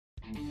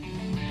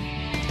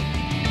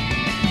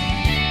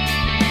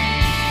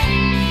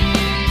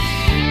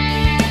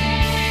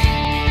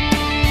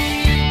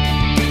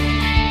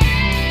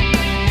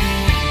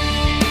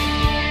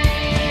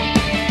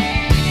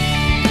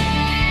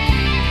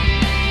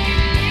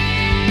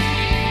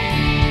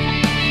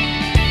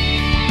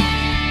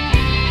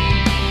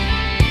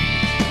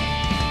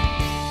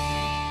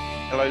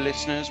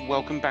listeners.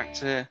 Welcome back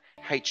to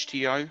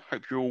HTO.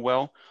 Hope you're all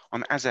well.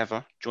 I'm, as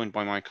ever, joined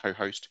by my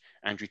co-host,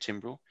 Andrew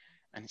Timbrell,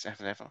 and it's,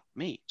 as ever,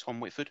 me, Tom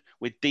Whitford.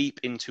 We're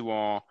deep into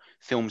our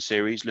film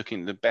series,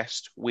 looking at the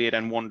best, weird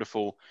and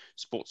wonderful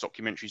sports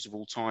documentaries of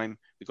all time.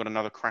 We've got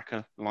another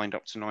cracker lined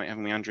up tonight,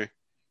 haven't we, Andrew?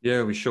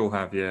 Yeah, we sure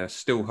have, yeah.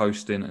 Still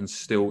hosting and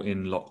still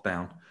in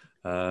lockdown.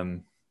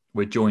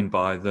 We're joined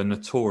by the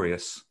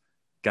notorious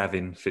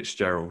Gavin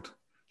Fitzgerald.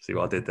 See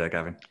what I did there,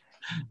 Gavin?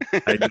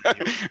 Hey,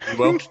 you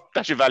well?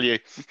 That's your value.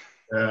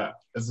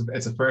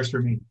 It's a first for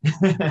me.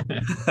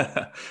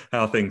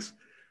 How are things?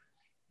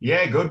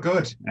 Yeah,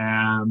 good.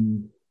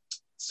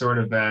 Sort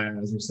of,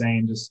 as you're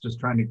saying, just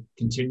trying to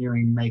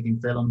continuing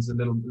making films. A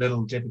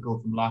little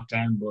difficult from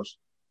lockdown, but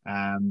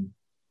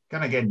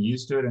kind of getting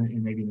used to it,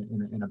 and maybe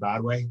in a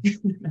bad way.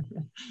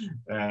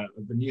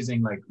 I've been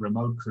using like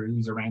remote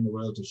crews around the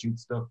world to shoot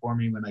stuff for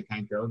me when I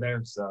can't go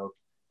there. So,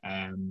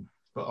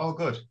 but all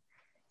good.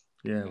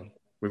 Yeah,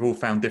 we've all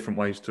found different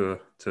ways to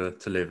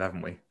live,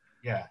 haven't we?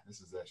 Yeah,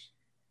 this is it.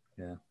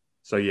 Yeah.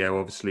 So yeah,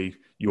 obviously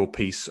your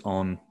piece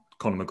on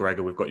Conor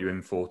McGregor, we've got you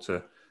in for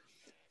to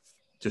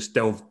just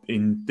delve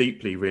in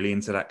deeply, really,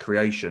 into that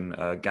creation.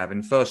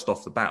 Gavin, first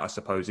off the bat, I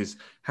suppose, is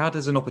how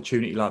does an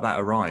opportunity like that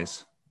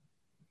arise?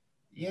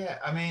 Yeah,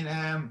 I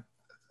mean,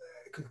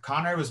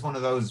 Conor was one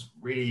of those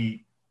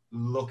really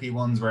lucky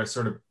ones where I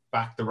sort of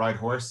backed the right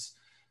horse,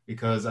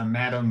 because I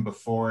met him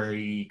before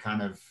he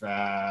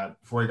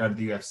before he got to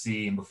the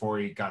UFC and before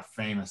he got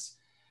famous.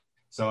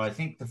 So I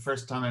think the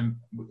first time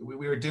we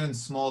were doing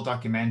small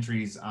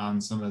documentaries on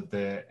some of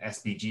the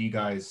SBG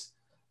guys,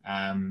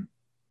 and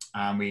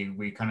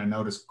we kind of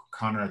noticed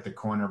Conor at the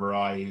corner of our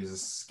eye. He was a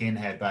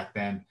skinhead back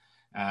then,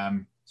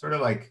 sort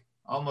of like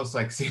almost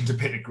like seemed a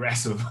bit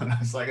aggressive. And I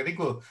was like, I think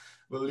we'll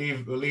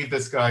leave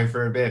this guy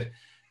for a bit.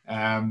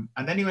 And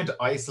then he went to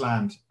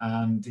Iceland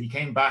and he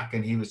came back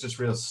and he was just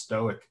real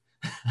stoic.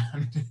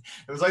 And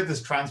it was like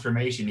this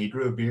transformation. He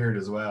grew a beard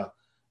as well.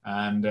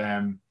 And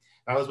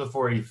that was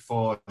before he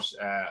fought,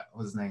 what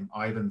was his name?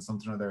 Ivan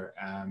something or other,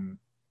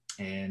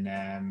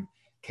 in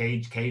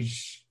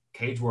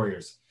Cage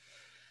Warriors.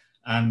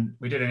 And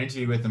we did an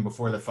interview with him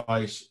before the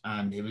fight,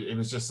 and it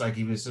was just like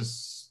he was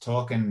just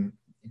talking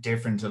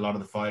different to a lot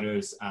of the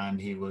fighters, and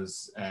he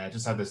was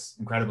just had this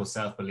incredible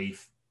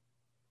self-belief,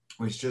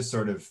 which just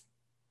sort of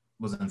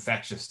was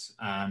infectious.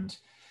 And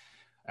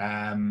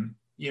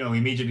he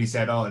immediately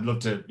said, "Oh, I'd love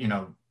to,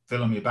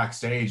 film you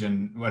backstage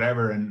and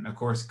whatever." And of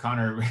course,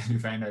 Conor, we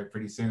found out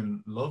pretty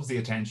soon, loves the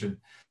attention.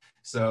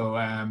 So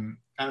and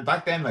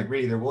back then, like,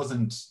 really,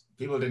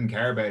 people didn't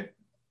care about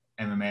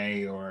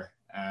MMA, or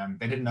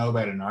they didn't know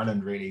about it in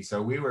Ireland, really.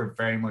 So we were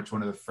very much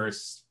one of the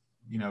first,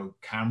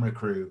 camera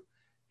crew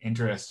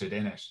interested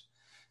in it.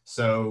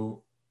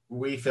 So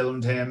we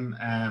filmed him.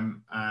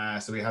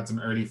 So we had some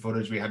early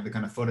footage. We had the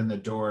kind of foot in the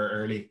door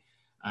early,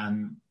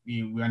 and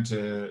we went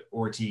to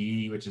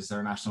RTE, which is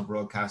our national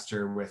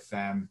broadcaster, with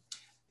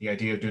the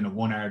idea of doing a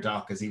 1 hour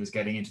doc as he was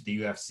getting into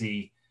the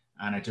UFC.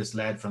 And it just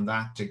led from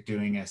that to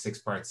doing a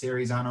 6-part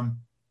series on him.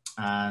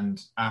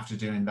 And after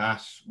doing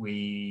that,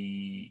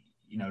 we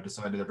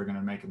decided that we're going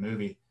to make a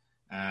movie,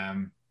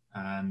 and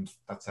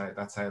that's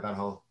how that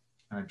whole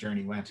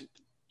journey went.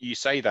 You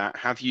say that.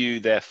 Have you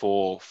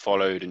therefore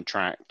followed and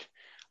tracked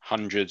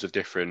hundreds of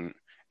different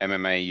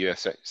MMA,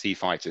 UFC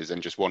fighters,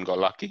 and just one got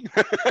lucky?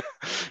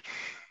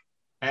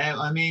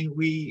 I mean,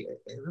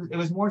 it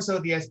was more so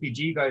the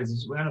SBG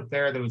guys. We went up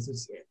there. There was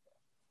this.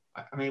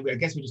 I mean, I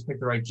guess we just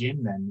picked the right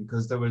gym then,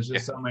 because there was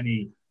just so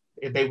many.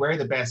 They were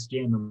the best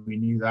gym, and we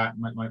knew that.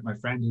 My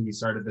friend who we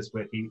started this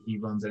with, he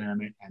runs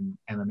an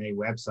MMA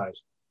website,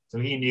 so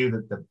he knew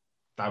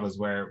that was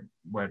where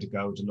to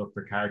go to look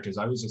for characters.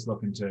 I was just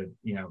looking to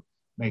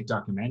make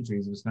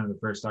documentaries. It was kind of the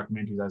first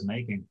documentaries I was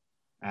making.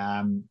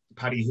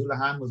 Paddy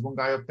Houlihan was one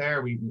guy up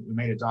there. We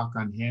made a doc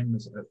on him,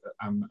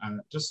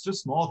 and just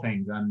small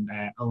things. And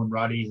Owen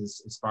Roddy,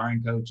 his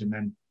sparring coach, and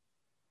then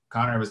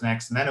Conor was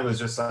next. And then it was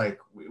just like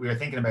we were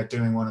thinking about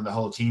doing one of the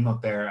whole team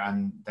up there,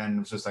 and then it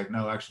was just like,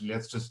 no, actually,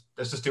 let's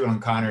just do it on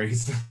Conor.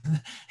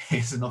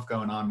 He's enough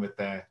going on with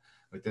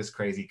this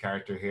crazy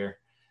character here.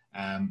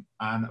 And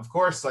of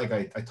course, like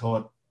I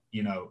thought, I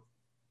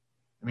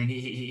mean,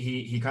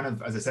 he kind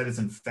of, as I said, it's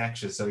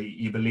infectious. So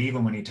you believe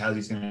him when he tells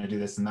you he's going to do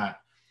this and that.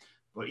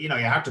 But, you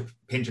have to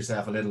pinch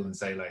yourself a little and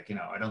say, like,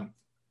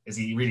 is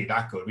he really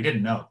that good? We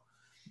didn't know.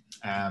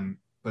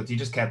 But he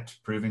just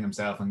kept proving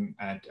himself, and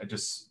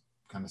just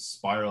kind of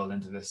spiraled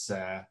into this,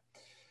 the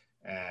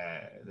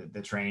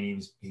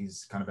train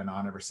he's kind of been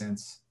on ever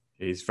since.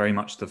 He's very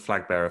much the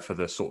flag bearer for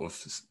the sort of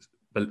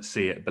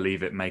see it,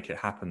 believe it, make it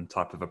happen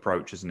type of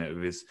approach, isn't it?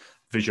 With his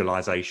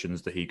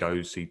visualizations that he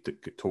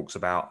talks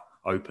about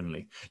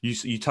openly.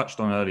 You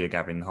touched on earlier,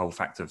 Gavin, the whole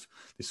fact of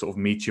this sort of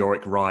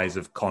meteoric rise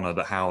of Conor,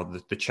 that how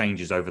the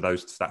changes over that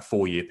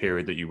 4-year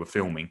period that you were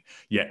filming,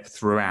 yet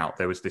throughout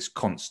there was this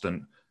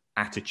constant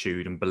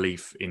attitude and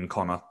belief in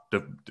Conor,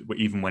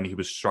 even when he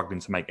was struggling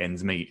to make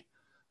ends meet.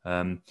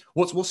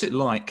 What's it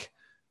like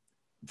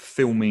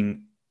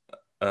filming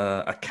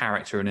a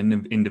character and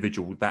an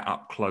individual that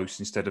up close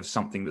instead of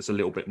something that's a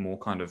little bit more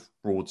kind of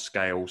broad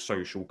scale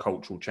social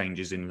cultural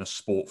changes in a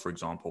sport, for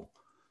example?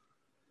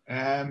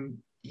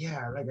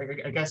 Yeah, like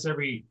I guess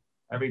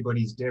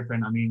everybody's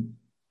different. I mean,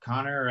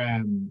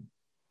 Conor,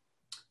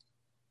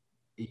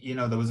 you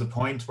know, there was a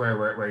point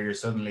where you're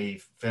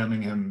suddenly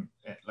filming him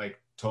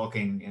like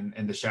talking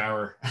in the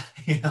shower.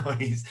 You know,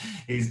 he's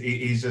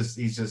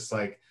just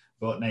like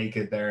butt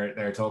naked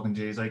there talking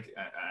to you. He's like,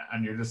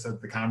 and you're just at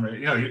the camera.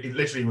 You know, he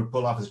literally would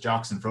pull off his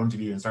jocks in front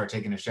of you and start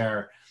taking a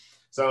shower.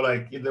 So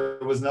like there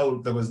was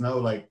no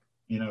like,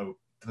 you know,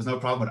 there was no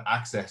problem with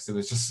access. It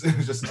was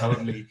just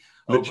totally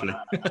literally.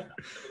 It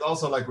was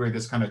also like we're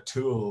this kind of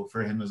tool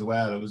for him as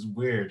well. It was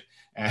weird,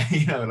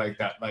 you know, like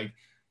that. Like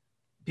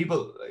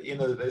people, you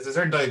know, there's a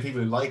certain type of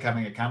people who like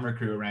having a camera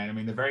crew around. I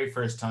mean, the very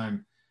first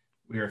time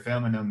we were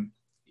filming him,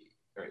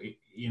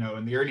 you know,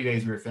 in the early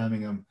days we were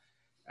filming him,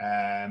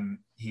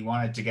 he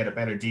wanted to get a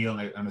better deal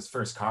on his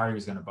first car he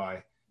was going to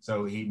buy.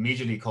 So he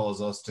immediately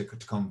calls us to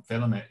come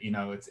film it. You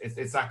know, it's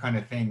that kind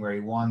of thing where he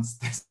wants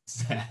this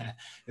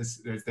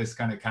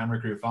kind of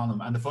camera crew following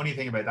him. And the funny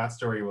thing about that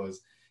story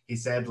was he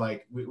said,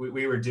 like,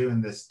 we were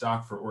doing this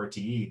doc for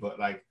RTE, but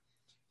like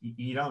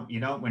you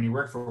don't when you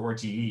work for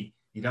RTE,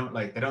 you don't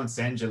like, they don't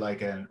send you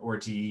like an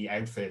RTE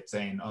outfit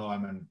saying, oh,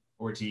 I'm an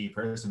RTE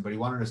person, but he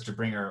wanted us to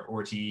bring our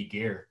RTE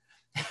gear.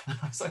 I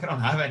was like, I don't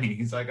have any.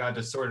 He's like, I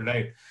just sorted it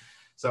out.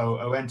 So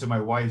I went to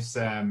my wife's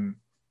house.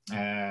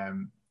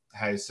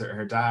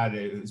 Her dad,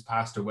 who's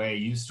passed away,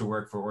 used to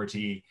work for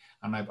RTE,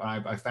 and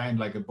I found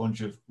like a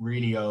bunch of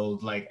really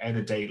old, like out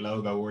of date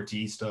logo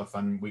RTE stuff,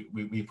 and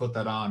we put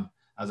that on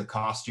as a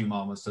costume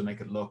almost to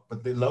make it look.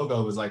 But the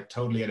logo was like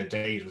totally out of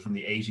date. It was from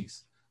the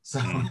 80s. So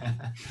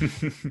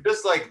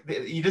just like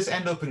you just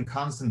end up in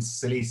constant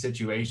silly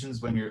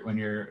situations when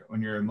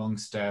you're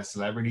amongst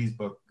celebrities,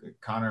 but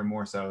Conor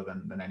more so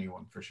than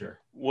anyone, for sure.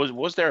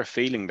 Was there a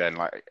feeling then,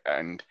 like,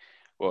 and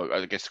well,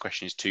 I guess the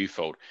question is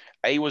twofold.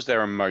 A, was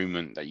there a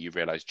moment that you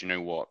realized, you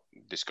know what,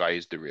 this guy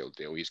is the real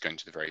deal. He's going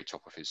to the very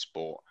top of his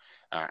sport.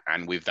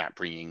 And with that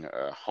bringing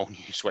a whole new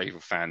wave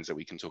of fans that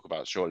we can talk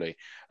about shortly.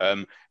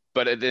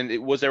 But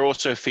then was there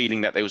also a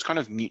feeling that there was kind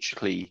of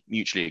mutually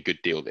a good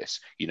deal,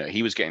 this? You know,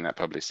 he was getting that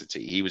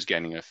publicity. He was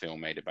getting a film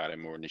made about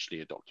him, or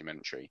initially a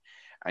documentary.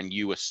 And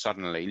you were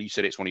suddenly, you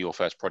said it's one of your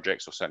first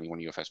projects, or certainly one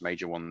of your first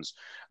major ones,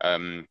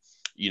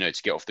 you know,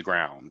 to get off the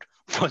ground.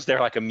 Was there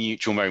like a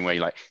mutual moment where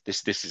you're like,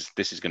 this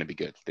is going to be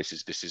good. This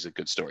is a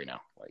good story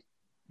now? Like,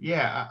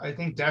 yeah, I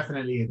think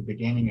definitely at the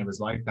beginning it was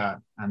like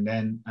that. And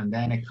then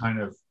it kind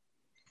of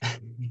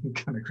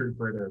grew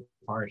further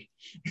apart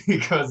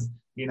because,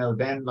 you know,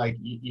 then like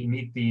you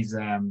meet these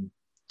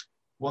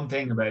one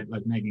thing about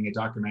like making a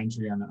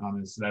documentary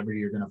on a celebrity,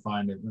 you're going to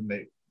find it when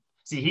they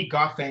see, he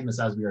got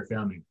famous as we were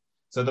filming.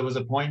 So there was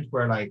a point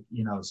where, like,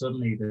 you know,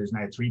 suddenly there's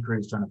now 3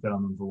 crews trying to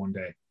film him for one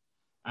day.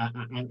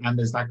 And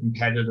there's that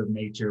competitive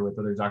nature with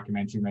other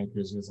documentary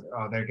makers. It's like,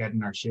 oh, they're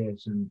getting our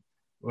shit and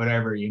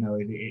whatever, you know,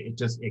 it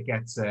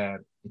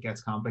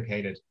gets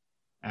complicated.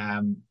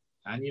 And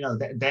you know,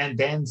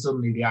 then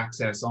suddenly the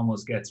access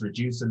almost gets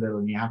reduced a little,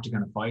 and you have to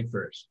kind of fight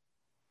for it.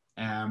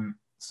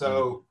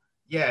 So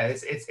yeah,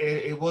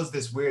 it was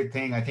this weird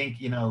thing. I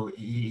think, you know,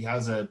 he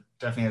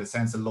definitely had a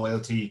sense of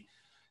loyalty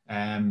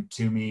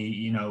to me,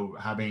 you know,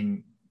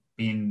 having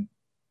been,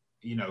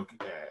 you know,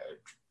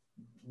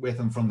 with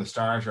him from the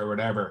start or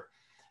whatever.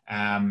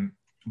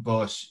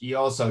 But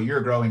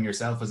you're growing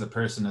yourself as a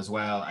person as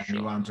well, and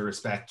you want him to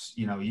respect,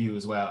 you know, you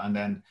as well. And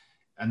then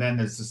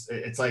there's just,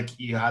 it's like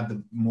you had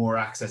the more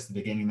access at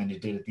the beginning than you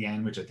did at the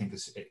end, which I think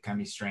it can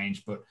be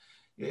strange, but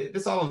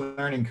it's all a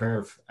learning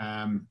curve,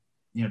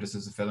 you know, just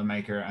as a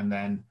filmmaker. And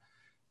then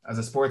as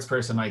a sports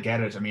person, I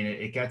get it. I mean,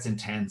 it gets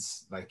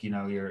intense. Like, you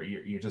know,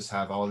 you just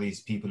have all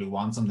these people who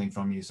want something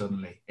from you.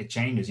 Suddenly it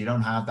changes. You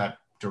don't have that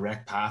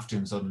direct path to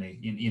him suddenly.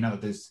 You know,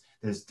 there's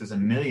a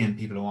million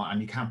people who want,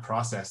 and you can't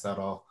process that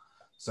all.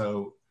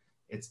 So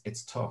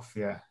it's tough.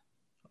 Yeah.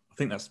 I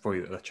think that's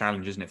probably the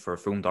challenge, isn't it, for a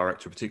film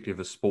director, particularly of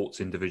a sports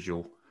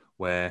individual,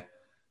 where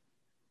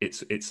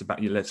it's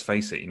about, let's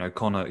face it, you know,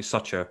 Conor is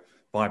such a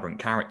vibrant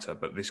character,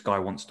 but this guy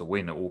wants to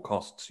win at all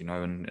costs, you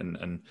know,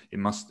 and it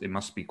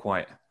must be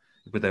quite.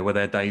 Were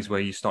there days where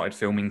you started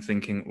filming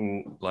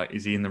thinking, oh, like,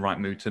 is he in the right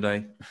mood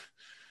today?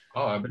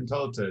 Oh, I've been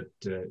told to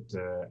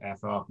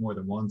F off more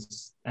than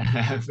once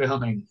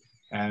filming.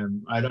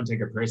 I don't take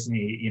it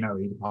personally. You know,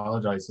 he'd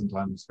apologize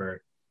sometimes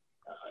for,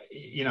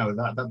 you know,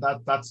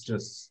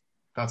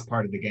 that's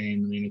part of the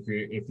game. I mean,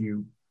 if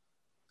you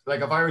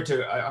like, if I were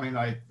to, I mean,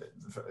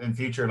 in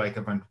future, like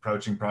if I'm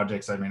approaching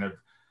projects, I mean, I'd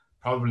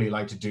probably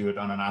like to do it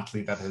on an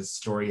athlete that his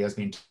story has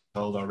been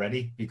told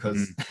already,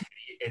 because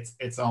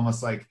it's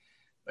almost like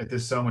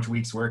there's so much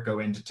week's work go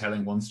into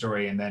telling one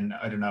story, and then,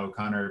 I don't know,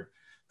 Conor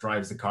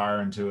drives the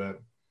car into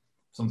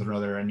something or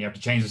other, and you have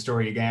to change the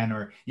story again,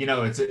 or, you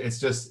know, it's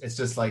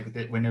just like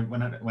when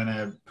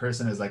a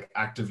person is like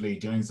actively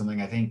doing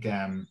something. I think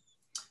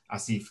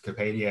Asif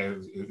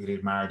Kapadia, who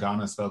did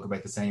Maradona, spoke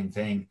about the same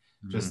thing.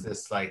 Just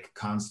this like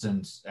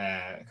constant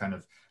kind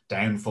of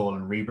downfall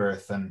and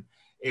rebirth, and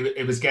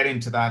it was getting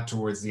to that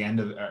towards the end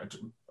of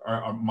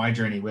my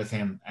journey with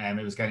him, and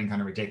it was getting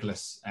kind of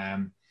ridiculous.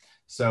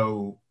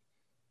 So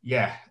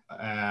yeah.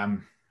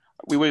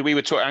 We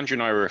were talking, Andrew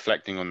and I were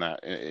reflecting on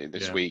that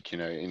this week,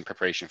 in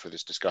preparation for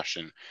this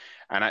discussion,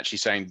 and actually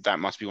saying that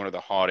must be one of the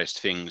hardest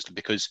things,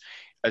 because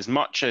as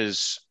much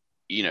as,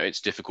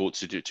 it's difficult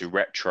to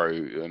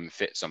retro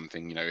fit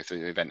something, if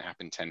the event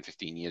happened 10,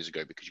 15 years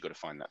ago, because you've got to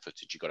find that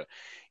footage,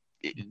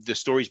 the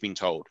story's been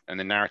told and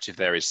the narrative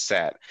there is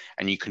set,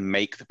 and you can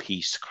make the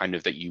piece kind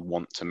of that you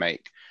want to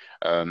make.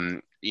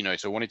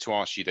 So I wanted to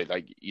ask you that,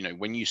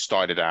 when you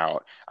started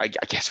out, I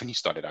guess when you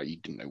started out, you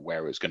didn't know where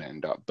it was going to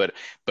end up, but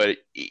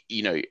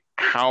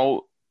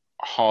how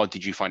hard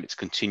did you find it to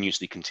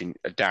continuously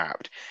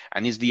adapt?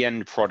 And is the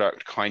end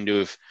product kind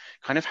of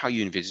how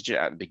you envisaged it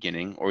at the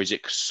beginning, or is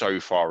it so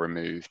far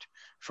removed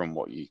from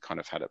what you kind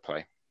of had at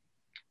play?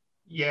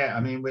 Yeah,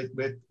 I mean, with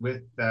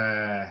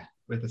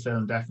the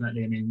film,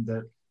 definitely. I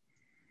mean,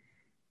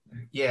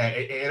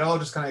 it all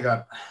just kind of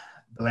got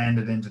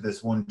blended into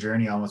this one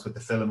journey, almost, with the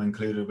film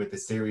included, with the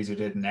series we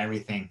did and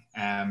everything.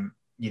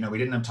 We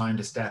didn't have time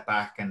to step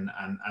back and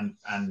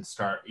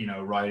start,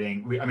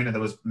 writing. There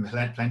was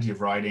plenty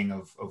of writing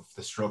of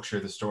the structure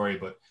of the story,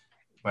 but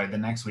by the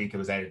next week it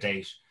was out of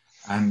date,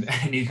 and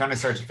you kind of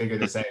start to figure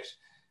this out.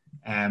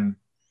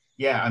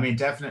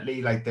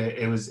 Definitely,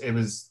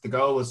 the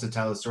goal was to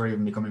tell the story of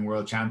him becoming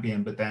world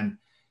champion, but then,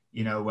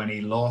 when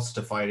he lost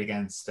a fight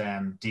against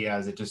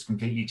Diaz, it just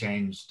completely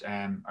changed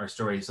our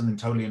story. Something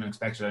totally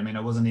unexpected. I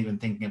wasn't even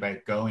thinking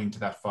about going to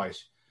that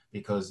fight,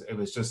 because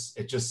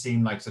it just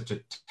seemed like such a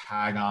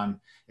tag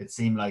on. It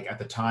seemed like at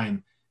the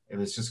time it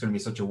was just going to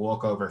be such a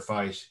walkover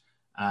fight,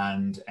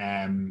 and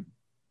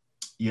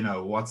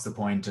what's the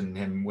point in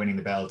him winning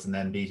the belt and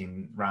then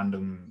beating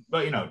random?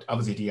 But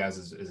obviously Diaz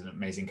is an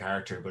amazing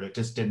character, but it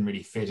just didn't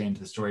really fit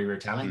into the story we were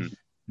telling.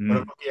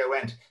 But I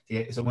went.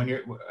 So when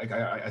you're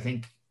I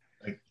think,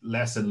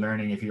 lesson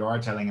learning, if you are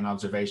telling an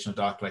observational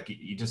doc,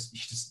 you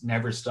just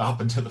never stop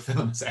until the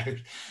film is out.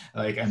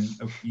 And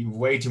you've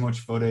way too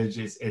much footage.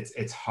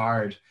 It's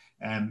hard.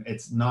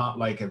 It's not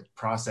like a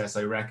process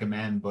I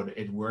recommend, but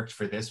it worked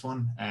for this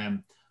one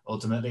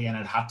ultimately, and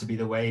it had to be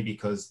the way,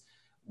 because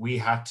we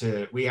had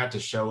to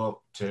show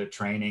up to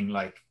training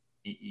like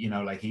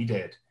he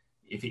did.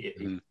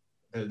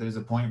 There's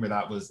a point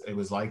where it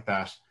was like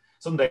that.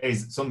 Some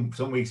days, some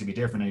weeks it'd be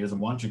different, and he doesn't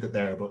want you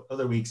there, but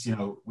other weeks,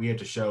 we had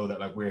to show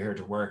that we're here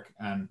to work,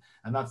 and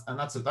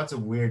that's a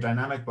weird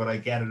dynamic, but I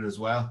get it as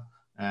well.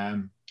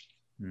 I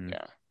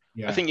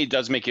think it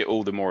does make it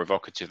all the more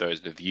evocative though,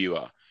 as the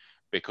viewer,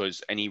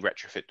 because any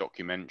retrofit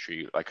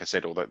documentary, like I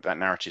said, all that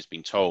narrative's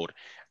been told,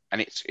 and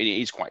it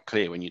is quite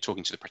clear when you're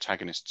talking to the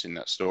protagonists in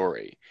that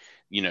story,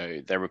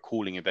 they're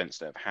recalling events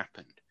that have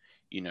happened,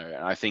 and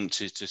I think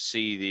to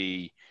see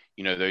the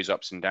those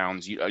ups and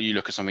downs. You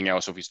look at something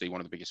else, obviously one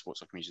of the biggest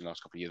sports documentaries in the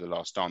last couple of years, The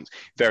Last Dance,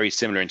 very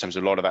similar in terms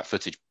of a lot of that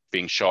footage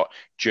being shot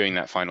during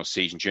that final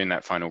season, during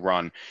that final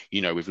run,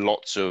 with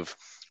lots of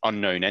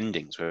unknown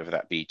endings, whether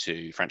that be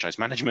to franchise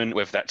management,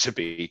 whether that to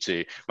be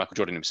to Michael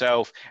Jordan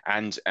himself,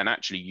 and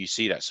actually you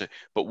see that. So,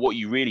 but what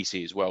you really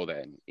see as well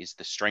then is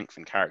the strength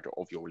and character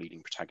of your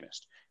leading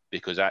protagonist,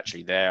 because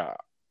actually they're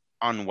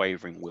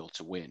unwavering will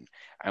to win,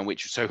 and I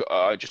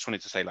just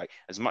wanted to say,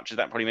 as much as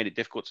that probably made it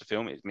difficult to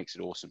film, it makes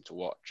it awesome to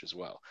watch as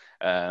well.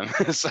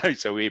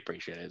 So we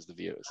appreciate it as the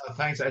viewers.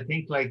 Thanks. I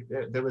think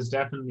there was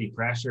definitely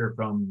pressure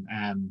from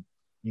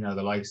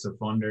the likes of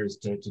funders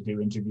to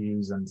do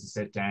interviews and to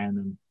sit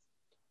down,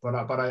 but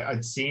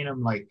I'd seen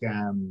him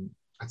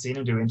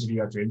do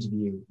interview after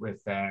interview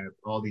with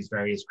all these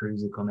various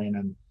crews who come in,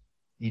 and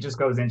he just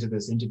goes into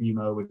this interview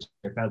mode, which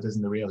I felt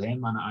isn't the real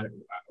him, and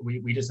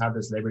we just have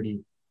this liberty.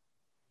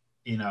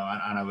 And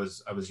I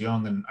was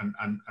young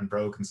and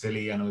broke and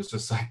silly, and it was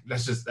just like,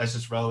 let's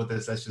just roll with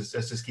this. Let's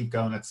just keep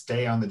going. Let's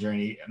stay on the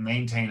journey and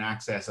maintain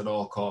access at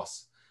all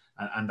costs.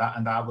 And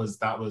that was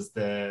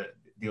the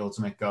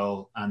ultimate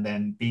goal. And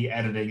then be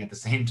editing at the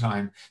same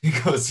time,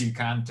 because you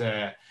have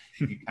to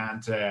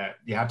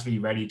be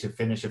ready to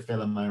finish a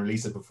film and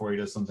release it before he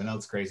does something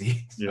else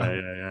crazy.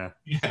 So,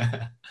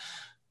 yeah.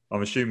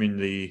 I'm assuming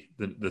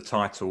the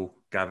title,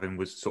 Gavin,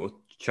 was sort of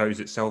chose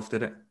itself,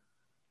 did it?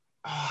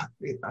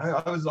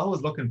 I was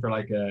always looking for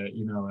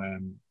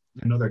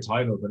another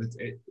title, but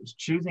it's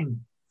choosing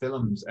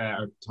films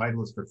or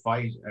titles for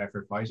fighting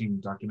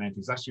documentaries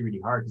is actually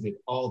really hard, because they've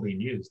all been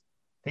used.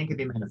 Think of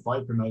the amount of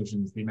fight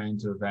promotions, the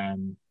amount of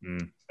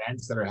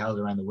events that are held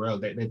around the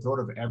world. They thought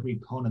of every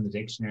pun in the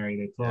dictionary.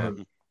 They thought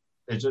of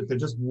there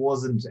just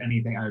wasn't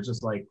anything. I was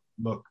just like,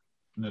 look,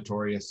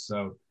 Notorious.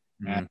 So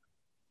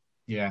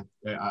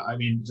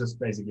just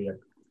basically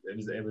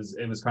it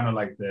was kind of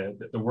like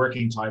the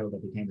working title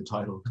that became the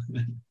title.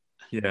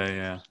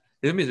 Yeah.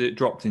 It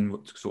dropped in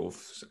sort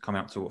of come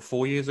out to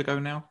 4 years ago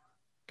now,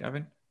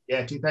 Gavin?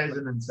 Yeah,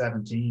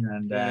 2017,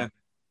 and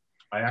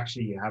I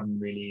actually haven't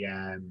really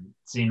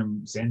seen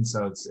him since.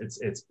 So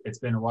it's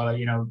been a while.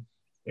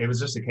 It was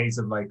just a case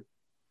of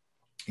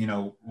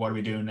what are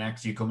we doing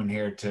next? You coming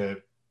here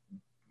to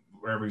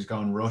wherever he's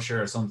going,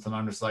 Russia or something?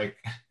 I'm just like,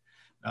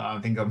 no, I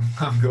think I'm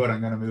good.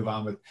 I'm going to move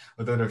on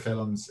with other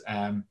films.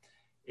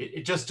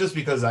 It just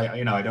because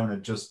I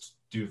don't just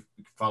do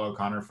follow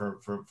Conor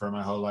for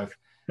my whole life.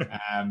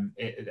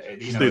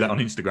 Just do that on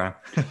Instagram.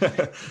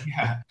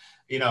 Yeah,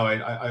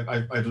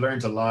 I've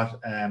learned a lot.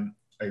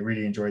 I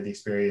really enjoyed the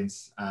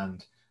experience,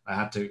 and I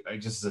had to,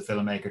 just as a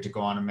filmmaker, to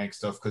go on and make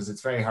stuff because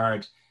it's very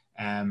hard.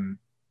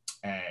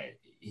 Uh,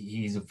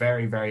 he's a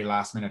very, very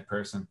last minute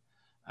person,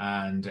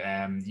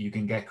 and you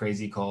can get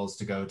crazy calls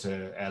to go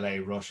to LA,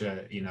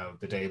 Russia,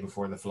 the day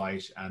before the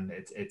flight, and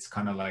it's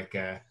kind of like,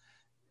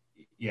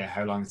 yeah,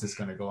 how long is this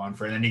going to go on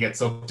for? And then you get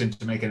sucked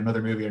into making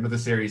another movie, another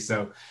series.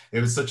 So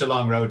it was such a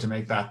long road to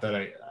make that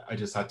I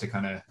just had to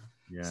kind of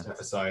step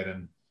aside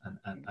and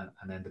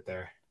end it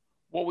there.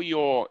 What were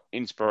your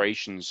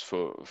inspirations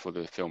for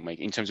the filmmaking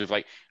in terms of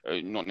like,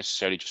 not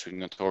necessarily just with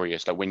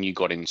Notorious, like when you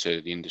got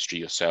into the industry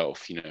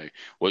yourself,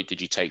 what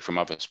did you take from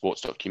other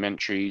sports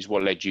documentaries?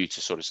 What led you to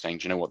sort of saying,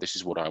 do you know what, this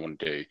is what I want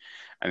to do?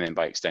 And then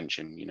by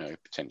extension,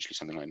 potentially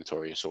something like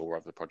Notorious or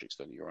other projects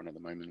that you're on at the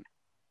moment.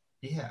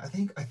 Yeah, I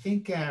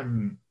think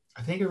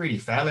it really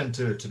fell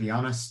into, to be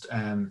honest,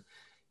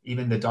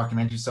 even the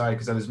documentary side,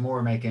 because I was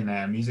more making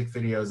music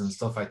videos and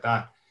stuff like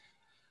that,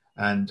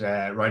 and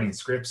writing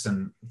scripts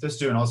and just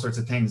doing all sorts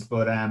of things.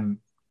 But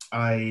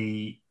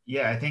I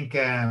think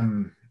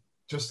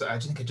just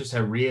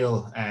how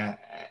real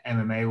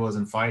MMA was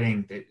and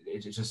fighting, it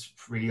just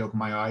really opened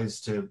my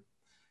eyes to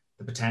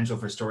the potential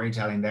for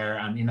storytelling there.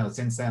 And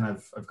since then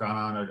I've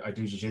gone on. I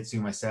do jiu-jitsu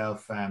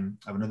myself. I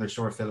have another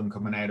short film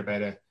coming out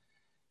about a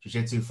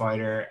jiu-jitsu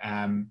fighter.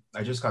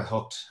 I just got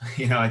hooked.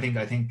 I think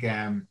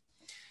and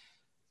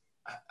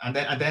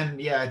then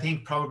I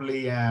think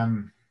probably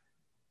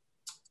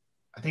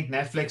I think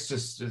Netflix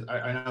just,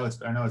 I know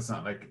it's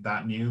not like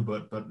that new,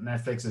 but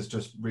Netflix has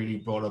just really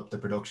brought up the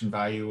production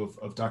value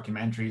of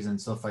documentaries and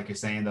stuff, like you're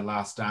saying, The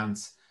Last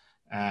Dance,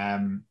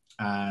 and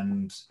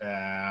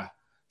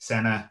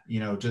Senna,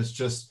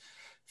 just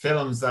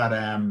films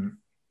that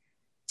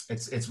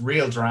it's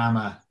real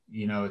drama,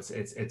 it's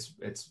in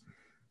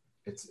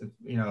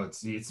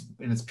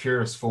its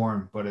purest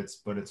form, but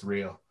it's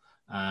real.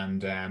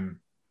 And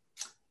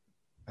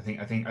I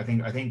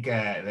think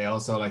they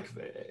also, like,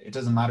 it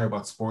doesn't matter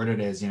what sport it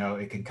is,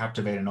 it can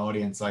captivate an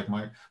audience. Like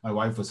my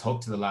wife was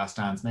hooked to The Last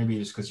Dance, maybe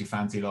just because she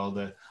fancied all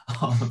the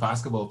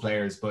basketball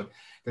players, but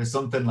there's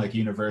something like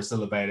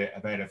universal about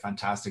a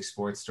fantastic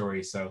sports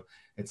story. So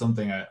it's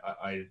something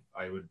I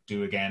would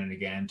do again and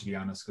again, to be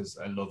honest, because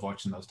I love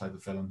watching those type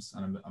of films,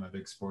 and I'm a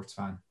big sports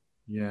fan.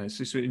 Yeah, it's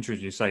just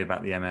interesting you say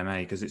about the MMA,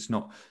 because it's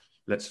not,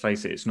 let's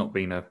face it, it's not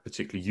been a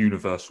particularly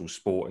universal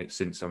sport. It's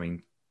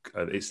definitely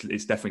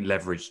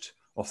leveraged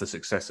off the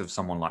success of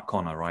someone like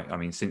Conor, right? I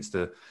mean, since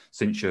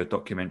your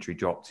documentary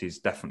dropped, he's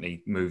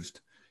definitely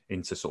moved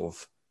into sort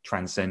of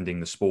transcending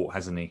the sport,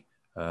 hasn't he?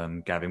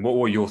 Gavin, what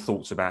were your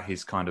thoughts about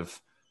his kind of,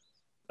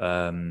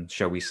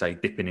 shall we say,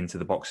 dipping into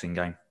the boxing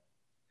game?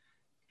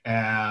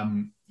 I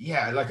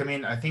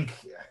think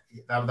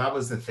that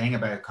was the thing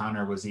about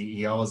Conor, was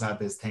he always had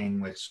this thing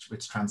which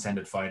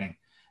transcended fighting.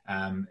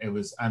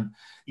 It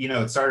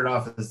started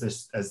off as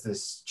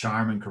this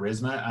charm and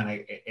charisma, and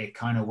it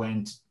kind of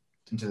went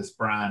into this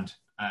brand.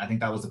 I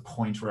think that was the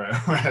point where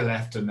I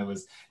left, and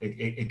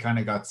it kind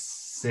of got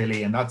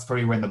silly, and that's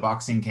probably when the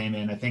boxing came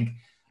in. I think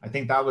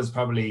that was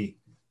probably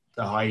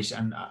the height.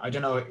 And I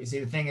don't know. You see,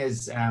 the thing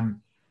is, I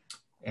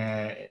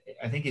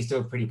think he's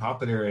still pretty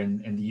popular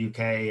in the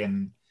UK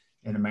and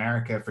in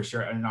America for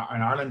sure. In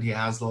Ireland, he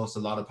has lost a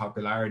lot of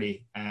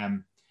popularity. I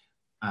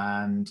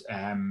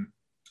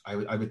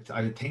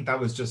would think that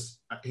was just,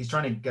 he's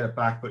trying to get it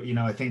back. But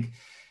I think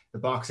the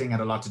boxing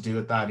had a lot to do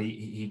with that.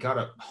 He got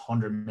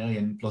 100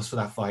 million plus for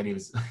that fight. He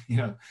was,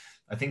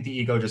 I think the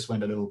ego just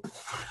went a little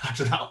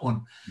after that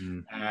one.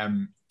 I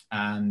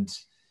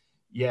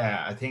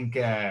think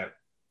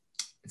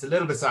it's a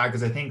little bit sad,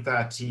 because I think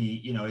that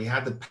he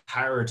had the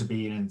power to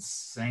be an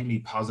insanely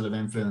positive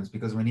influence,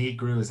 because when he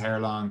grew his hair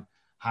long,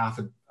 half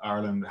of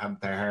Ireland had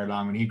their hair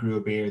long. When he grew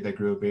a beard, they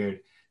grew a beard.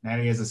 Now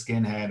he has a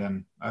skinhead,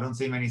 and I don't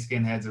see many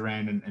skinheads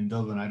around in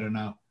Dublin. I don't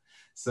know.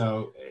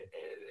 So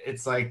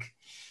it's like,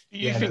 do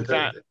you think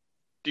that?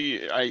 Do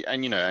you?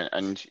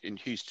 And in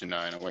Houston,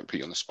 and I won't put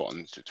you on the spot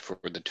for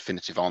the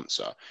definitive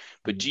answer,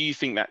 but do you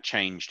think that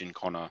changed in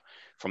Conor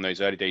from those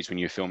early days when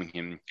you were filming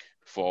him?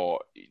 Or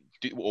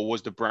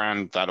was the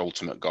brand that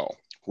ultimate goal?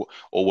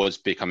 Or was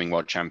becoming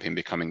world champion,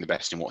 becoming the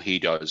best in what he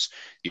does,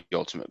 the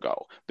ultimate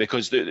goal?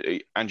 Because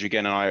Andrew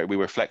again and I, we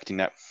were reflecting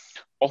that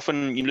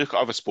often you look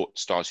at other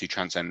sports stars who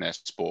transcend their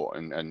sport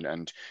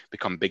and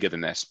become bigger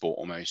than their sport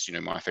almost.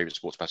 My favorite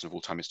sports person of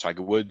all time is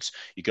Tiger Woods.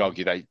 You could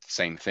argue the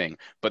same thing,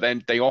 but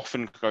then they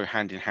often go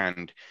hand in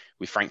hand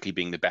with, frankly,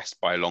 being the best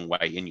by a long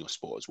way in your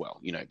sport as well.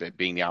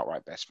 Being the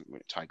outright best,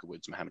 Tiger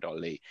Woods, Muhammad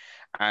Ali,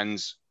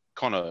 and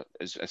Conor,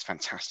 as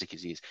fantastic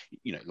as he is,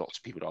 lots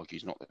of people would argue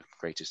he's not the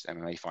greatest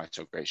MMA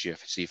fighter or greatest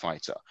UFC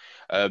fighter.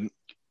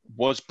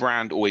 Was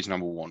brand always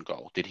number one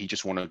goal? Did he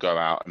just want to go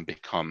out and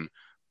become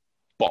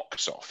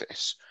box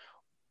office,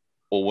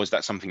 or was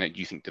that something that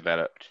you think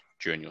developed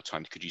during your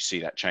time? Could you see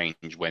that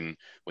change when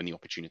the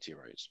opportunity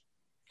arose?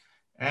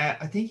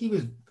 I think he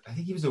was. I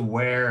think he was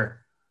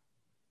aware.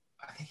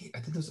 I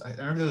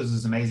remember there was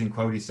this amazing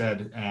quote he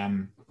said.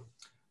 And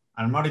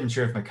I'm not even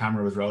sure if my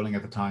camera was rolling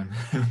at the time,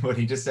 but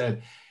he just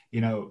said,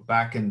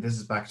 this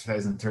is back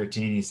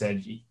 2013. He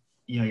said,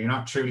 you're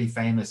not truly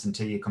famous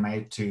until you come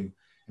out to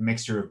a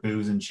mixture of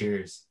boos and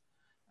cheers.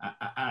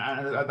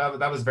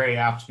 That was very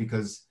apt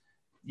because,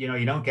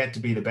 you don't get to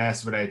be the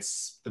best without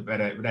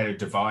a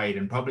divide,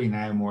 and probably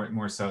now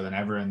more so than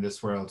ever in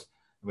this world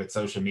with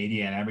social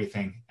media and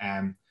everything.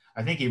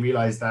 I think he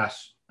realized that,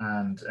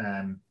 and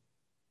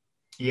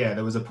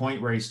there was a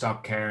point where he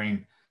stopped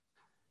caring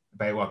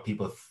about what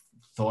people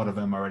thought of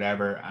him or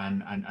whatever,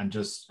 and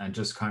just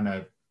kind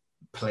of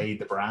played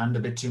the brand a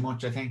bit too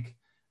much, I think.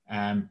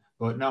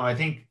 But no, I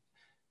think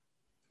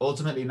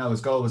ultimately, no,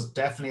 his goal was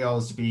definitely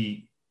always to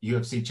be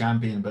UFC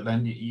champion. But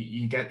then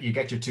you get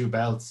your two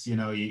belts.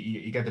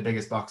 You get the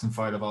biggest boxing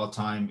fight of all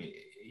time.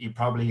 You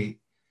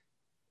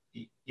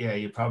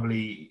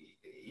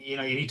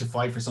need to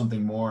fight for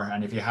something more.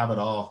 And if you have it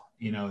all,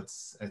 it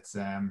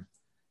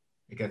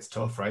gets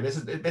tough, right? This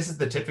is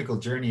the typical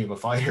journey of a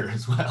fighter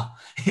as well.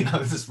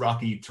 This is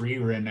Rocky 3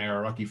 we're in there,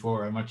 or Rocky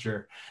 4, I'm not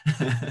sure.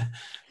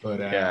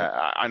 But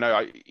yeah, I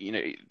know.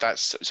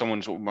 That's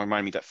someone's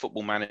reminded me that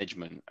football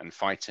management and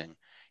fighting.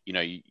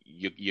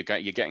 You're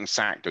getting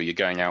sacked or you're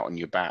going out on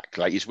your back.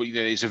 Like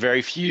it's a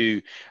very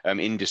few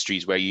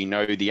industries where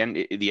the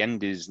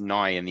end is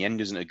nigh, and the end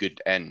isn't a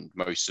good end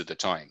most of the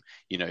time.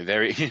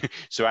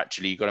 So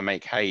actually you got to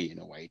make hay in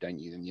a way, don't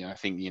you? And I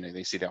think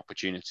they see the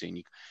opportunity,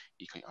 and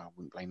I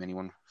wouldn't blame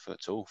anyone for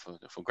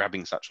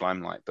grabbing such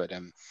limelight. But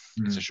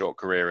it's a short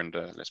career, and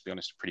let's be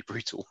honest, pretty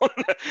brutal.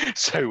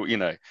 So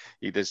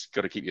there's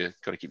got to keep your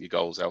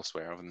goals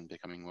elsewhere other than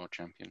becoming world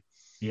champion.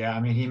 Yeah,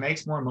 I mean, he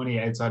makes more money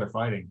outside of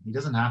fighting. He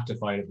doesn't have to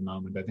fight at the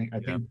moment. I think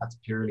that's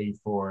purely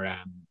for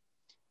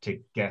to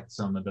get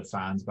some of the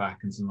fans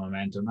back and some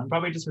momentum, and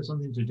probably just for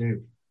something to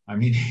do. I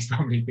mean, he's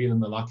probably feeling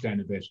the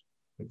lockdown a bit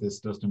with this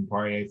Dustin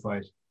Poirier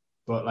fight.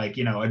 But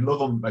I'd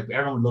love him. Like,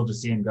 everyone would love to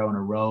see him go on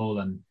a roll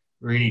and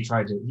really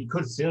try to. He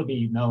could still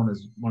be known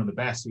as one of the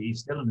best. He's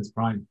still in his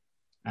prime.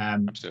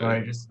 So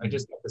I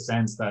just get the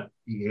sense that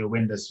he'll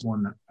win this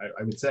one.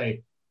 I would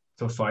say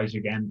tough fight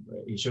again.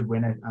 He should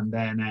win it, and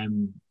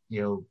then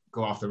he'll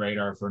go off the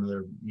radar for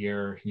another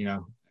year,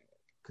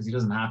 because he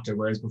doesn't have to.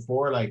 Whereas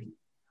before,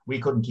 we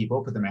couldn't keep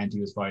up with the amount he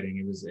was fighting.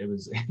 It was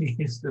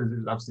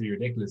absolutely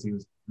ridiculous.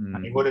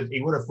 And he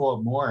would have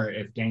fought more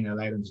if Dana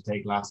allowed him to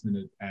take last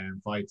minute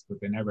fights, but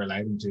they never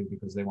allowed him to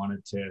because they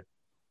wanted to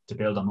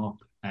build him up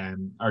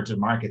or to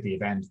market the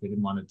event. They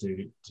didn't want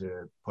to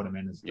put him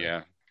in as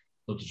a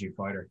substitute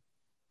fighter.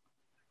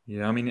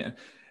 Yeah, I mean,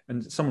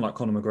 and someone like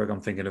Conor McGregor,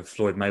 I'm thinking of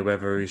Floyd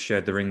Mayweather, who's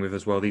shared the ring with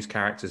as well. These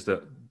characters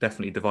that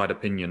definitely divide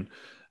opinion,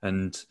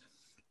 and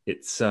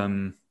it's I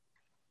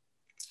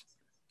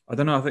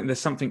don't know. I think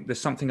there's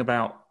something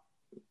about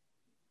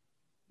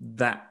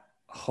that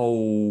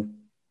whole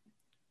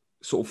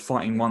sort of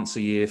fighting once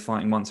a year,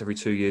 fighting once every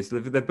 2 years.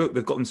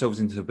 They've got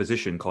themselves into a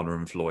position, Conor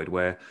and Floyd,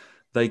 where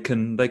they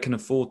can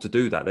afford to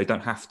do that. They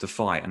don't have to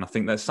fight, and I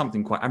think there's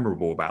something quite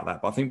admirable about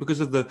that. But I think because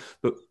of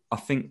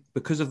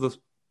the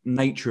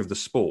nature of the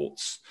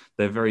sports,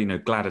 they're very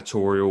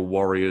gladiatorial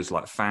warriors.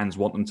 Like, fans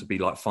want them to be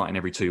like fighting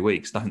every 2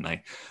 weeks, don't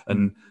they?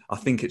 And I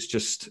think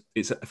it's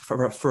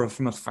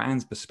from a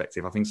fan's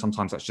perspective, I think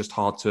sometimes that's just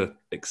hard to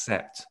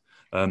accept,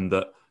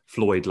 that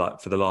Floyd,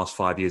 like, for the last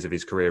 5 years of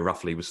his career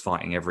roughly, was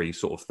fighting every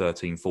sort of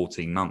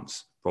 13-14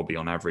 months probably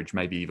on average,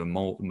 maybe even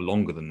more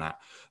longer than that.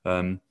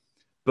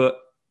 But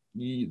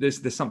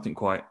there's something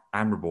quite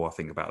admirable, I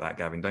think, about that,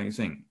 Gavin, don't you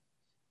think?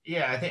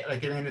 Yeah, I think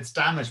it's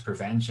damage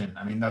prevention.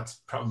 I mean,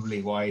 that's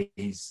probably why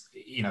he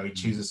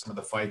chooses some of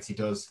the fights he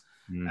does.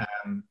 I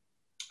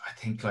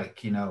think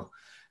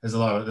there's a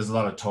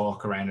lot of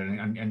talk around it,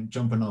 and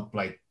jumping up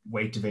like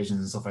weight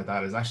divisions and stuff like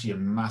that is actually a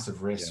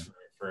massive risk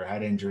for a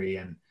head injury.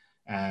 And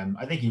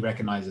I think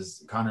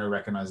Conor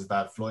recognizes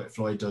that.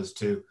 Floyd does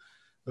too.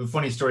 A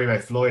funny story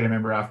about Floyd, I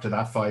remember after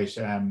that fight,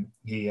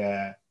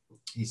 he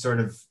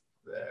sort of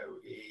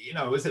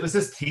it was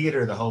this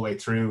theater the whole way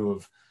through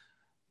of.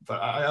 But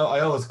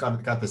I always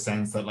got the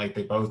sense that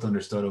they both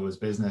understood it was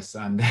business,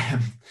 and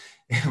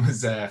it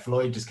was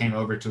Floyd just came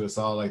over to us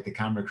all, like the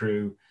camera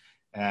crew,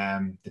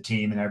 the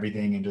team and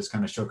everything, and just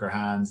kind of shook our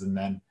hands, and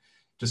then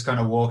just kind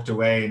of walked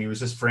away, and he was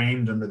just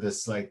framed under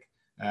this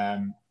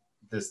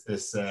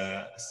this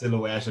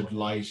silhouetted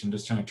light, and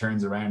just kind of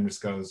turns around and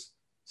just goes,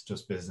 "It's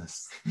just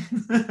business,"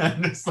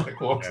 and just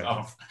walks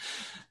off.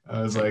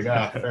 I was like,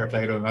 fair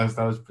play to him. That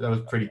was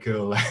pretty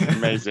cool.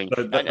 Amazing,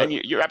 and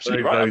you're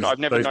absolutely right.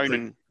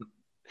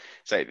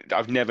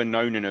 I've never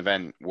known an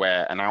event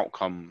where an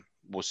outcome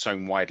was so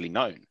widely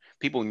known.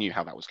 People knew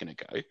how that was going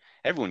to go.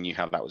 Everyone knew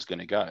how that was going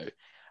to go.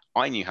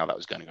 I knew how that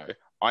was going to go.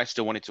 I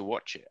still wanted to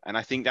watch it. And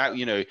I think that,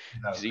 you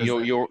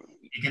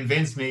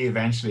convinced me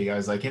eventually. I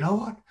was like, you know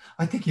what?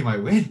 I think he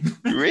might win.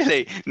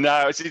 Really?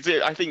 No, I think,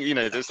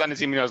 the standard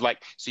team, I was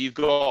like, so you've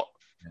got,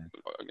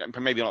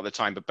 maybe not at the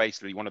time, but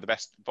basically one of the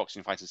best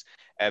boxing fighters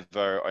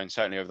ever, and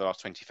certainly over the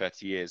last 20,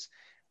 30 years.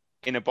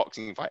 in a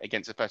boxing fight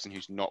against a person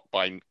who's not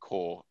by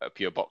core a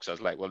pure boxer. I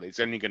was like, well, it's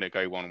only going to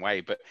go one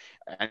way. But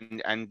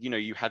and you know,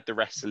 you had the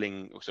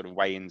wrestling sort of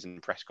weigh-ins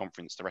and press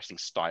conference, the wrestling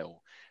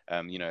style,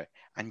 you know,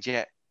 and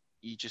yet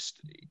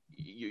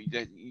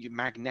you're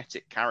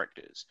magnetic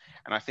characters,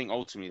 and I think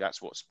ultimately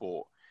that's what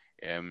sport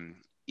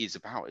is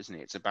about, isn't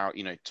it? It's about,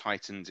 you know,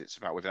 titans. It's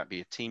about whether that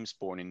be a team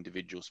sport, an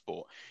individual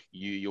sport.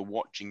 You're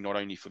watching not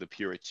only for the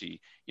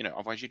purity, you know,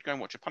 otherwise you'd go and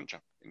watch a punch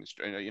up.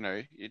 You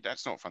know,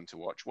 that's not fun to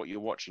watch. What you're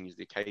watching is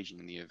the occasion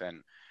and the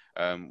event.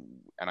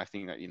 And I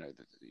think that, you know,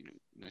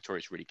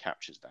 Notorious really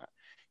captures that.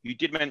 You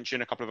did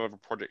mention a couple of other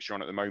projects you're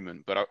on at the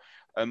moment, but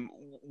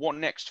what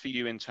next for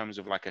you in terms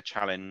of like a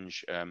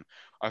challenge,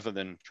 other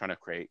than trying to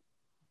create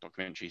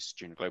documentaries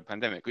during the global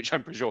pandemic, which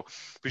I'm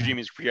presume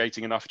is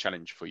creating enough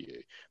challenge for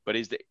you. But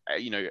is that,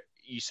 you know,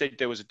 you said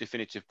there was a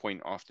definitive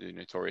point after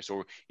Notorious,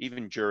 or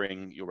even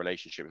during your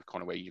relationship with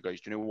Conor, where you go, do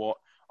you know what?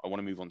 I want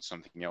to move on to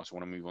something else. I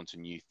want to move on to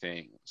new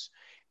things.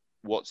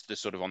 What's the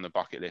sort of on the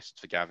bucket list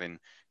for Gavin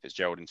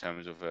Fitzgerald in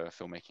terms of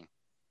filmmaking?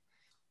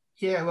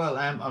 Yeah, well,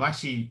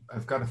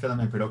 I've got a film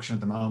in production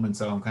at the moment,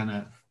 so I'm kind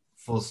of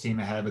full steam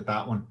ahead with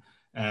that one.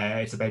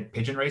 It's about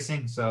pigeon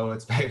racing, so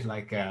it's about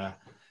like $1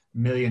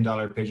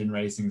 million pigeon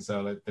racing,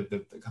 so like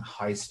the kind of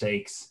high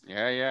stakes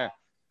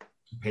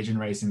pigeon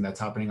racing that's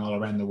happening all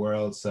around the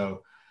world.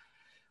 So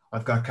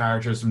I've got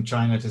characters from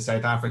China to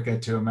South Africa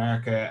to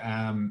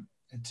America,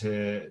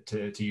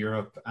 to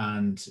Europe,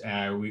 and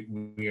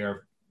we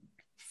are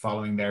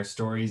following their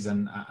stories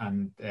and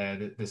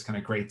this kind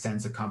of great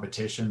sense of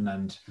competition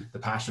and the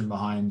passion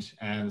behind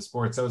the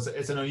sport. So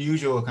it's an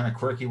unusual kind of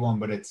quirky one,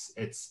 but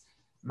it's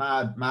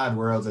mad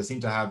worlds. I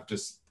seem to have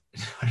just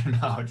I don't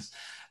know, just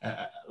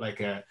like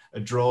a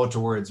draw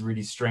towards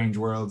really strange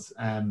worlds.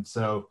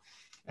 So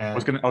I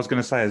was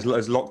gonna say, as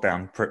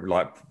lockdown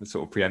like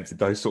sort of preempted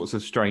those sorts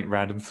of strange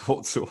random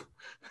thoughts. Or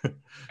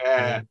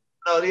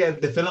no, yeah,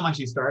 the film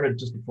actually started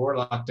just before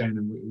lockdown,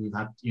 and we've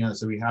had, you know,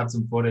 so we had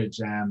some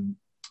footage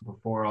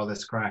before all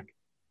this crack,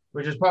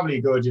 which is probably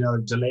good, you know,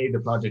 delay the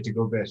project a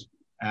good bit.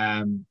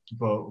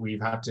 But we've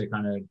had to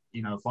kind of,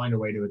 you know, find a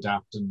way to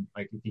adapt. And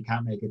like, if you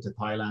can't make it to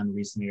Thailand,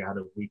 recently I had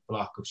a week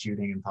block of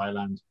shooting in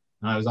Thailand,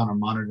 and I was on a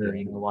monitor,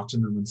 you know,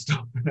 watching them and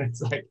stuff. And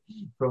it's like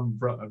from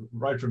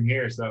right from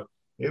here. So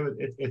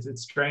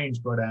it's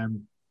strange, but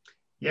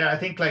yeah, I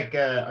think like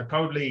I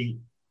probably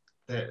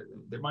there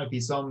might be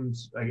some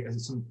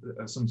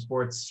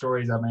sports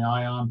stories I have my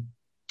eye on.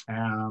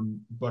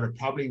 But it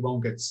probably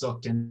won't get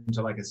sucked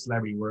into like a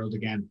celebrity world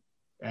again,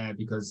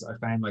 because I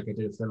found like I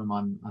did a film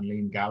on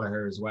Liam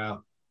Gallagher as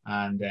well,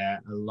 and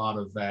a lot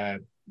of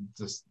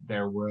just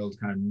their world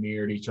kind of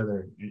mirrored each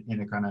other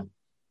in a kind of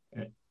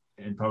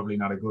in probably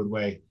not a good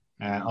way.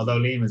 Although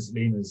Liam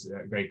is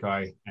a great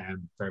guy,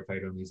 and fair play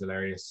to him, he's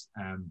hilarious.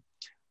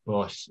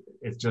 But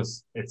it's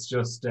just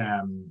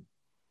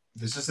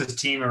there's just this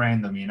team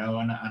around them, you know,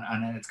 and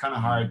it's kind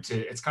of hard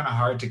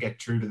to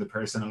get through to the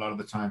person a lot of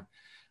the time.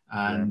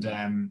 And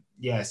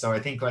so I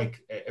think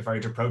like if I were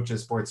to approach a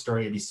sports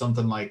story, it'd be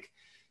something like,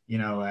 you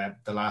know,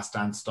 The Last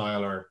Dance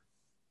style,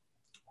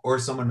 or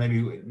someone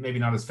maybe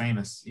not as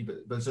famous,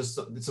 but just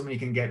somebody you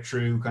can get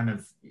through kind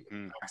of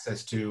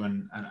access to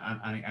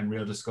and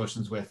real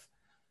discussions with.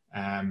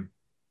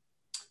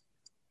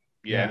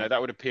 No, that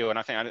would appeal. And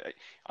I think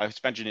I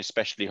imagine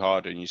especially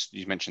hard, and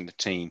you mentioned the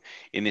team,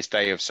 in this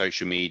day of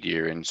social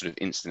media and sort of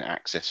instant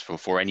access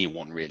for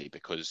anyone really,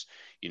 because,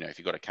 you know, if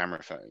you've got a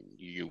camera phone,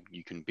 you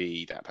can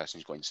be that person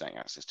who's got instant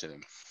access to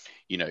them.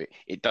 You know,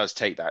 it does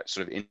take that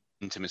sort of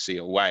intimacy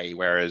away,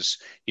 whereas,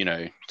 you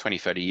know, 20,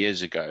 30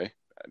 years ago,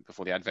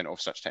 before the advent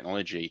of such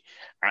technology,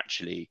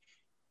 actually,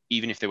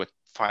 even if there were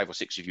 5 or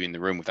 6 of you in the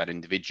room with that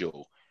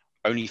individual,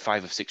 only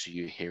 5 or 6 of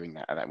you hearing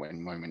that at that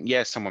moment.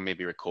 Yes, someone may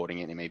be recording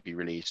it, it may be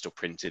released or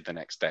printed the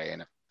next day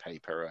in a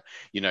paper,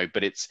 you know,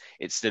 but it's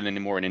still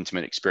more an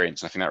intimate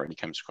experience. And I think that really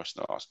comes across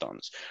in The Last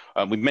Dance.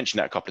 We've mentioned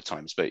that a couple of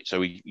times, but so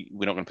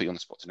we're not going to put you on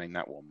the spot to name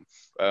that one.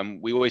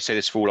 We always say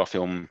this for all our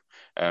film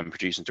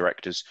producers and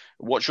directors.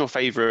 What's your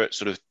favorite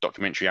sort of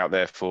documentary out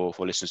there for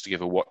listeners to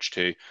give a watch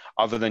to,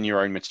 other than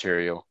your own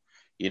material?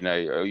 You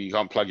know, you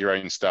can't plug your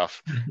own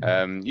stuff.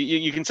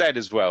 You can say it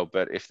as well,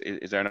 but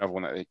is there another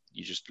one that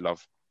you just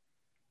love?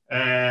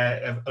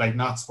 Like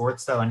not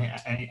sports though,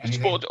 anything?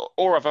 Sport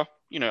or other,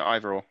 you know,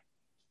 either or.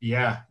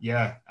 Yeah.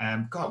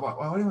 God,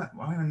 why do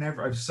I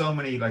never? I have so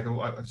many, like,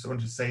 I just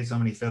want to say so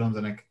many films,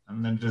 and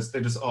then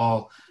they just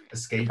all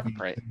escape me.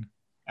 Right.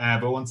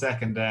 But 1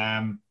 second.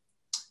 Let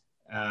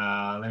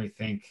me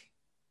think.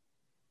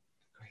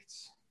 Great.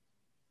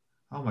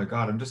 Oh my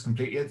God, I'm just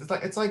completely. It's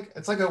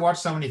like I watch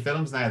so many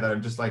films now that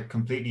I'm just like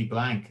completely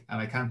blank, and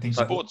I can't think.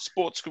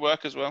 Sports could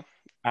work as well.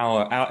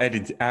 Our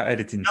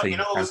editing team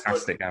is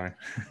fantastic, Gavin.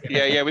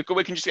 Yeah, we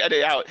can just edit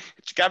it out.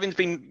 Gavin's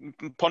been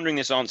pondering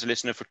this answer,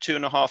 listener, for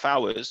 2.5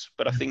 hours,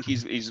 but I think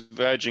he's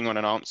verging on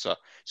an answer,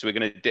 so we're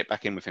going to dip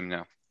back in with him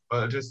now.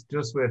 Well, just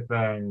with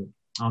on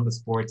the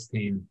sports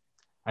team,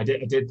 I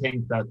did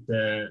think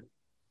that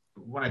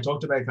when I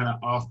talked about kind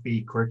of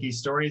offbeat, quirky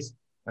stories,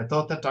 I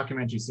thought that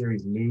documentary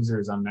series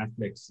Losers on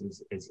Netflix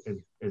is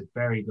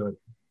very good.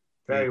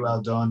 very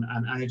well done,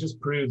 and it just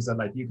proves that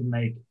like you can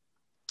make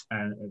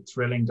a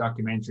thrilling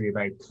documentary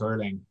about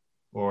curling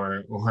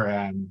or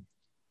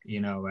you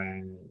know,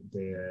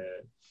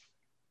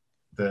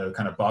 the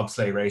kind of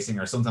bobsleigh racing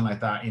or something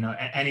like that. You know,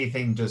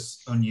 anything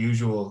just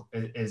unusual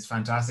is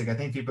fantastic. I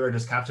think people are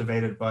just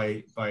captivated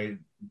by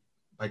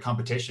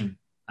competition,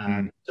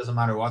 and it doesn't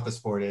matter what the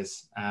sport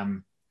is.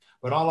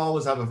 But I'll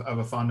always have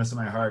a fondness in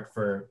my heart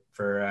for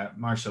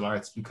martial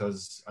arts,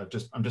 because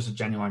I'm just a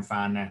genuine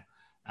fan now.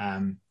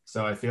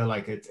 So I feel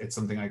like it's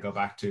something I go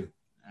back to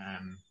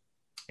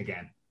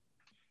again.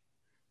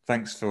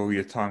 Thanks for all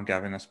your time,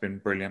 Gavin. That's been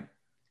brilliant.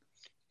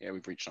 Yeah,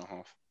 we've reached our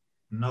half.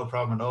 No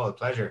problem at all.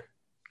 Pleasure.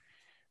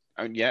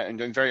 And yeah,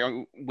 and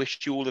I wish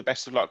you all the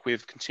best of luck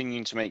with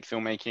continuing to make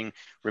filmmaking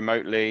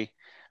remotely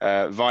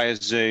via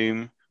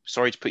Zoom.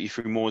 Sorry to put you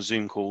through more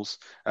Zoom calls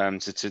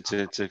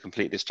to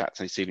complete this chat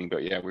this evening,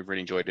 but yeah, we've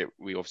really enjoyed it.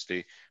 We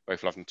obviously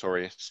both love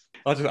Notorious.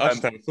 I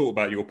just had a thought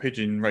about your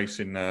pigeon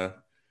racing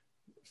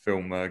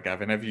film,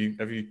 Gavin. Have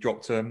you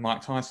dropped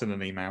Mike Tyson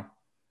an email?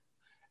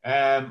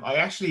 I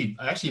actually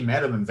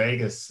met him in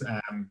Vegas,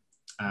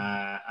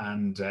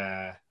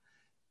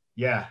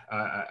 yeah,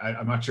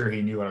 I'm not sure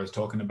he knew what I was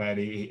talking about.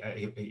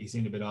 He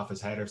seemed a bit off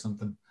his head or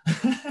something.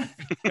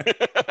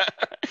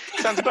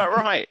 Sounds about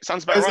right.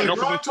 Like,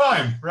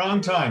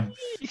 wrong time.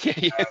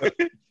 Yeah.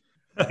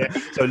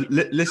 So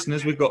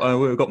listeners, we've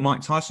got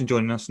Mike Tyson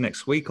joining us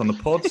next week on the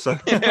pod. So,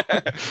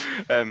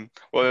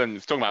 well,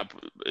 talking about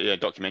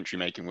documentary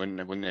making,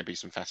 wouldn't there be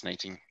some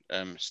fascinating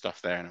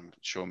stuff there? And I'm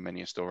sure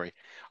many a story.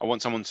 I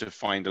want someone to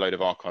find a load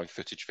of archive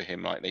footage for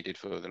him, like they did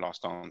for The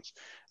Last Dance.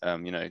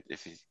 You know,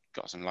 if he's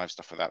got some live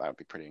stuff for that would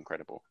be pretty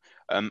incredible.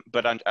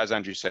 But as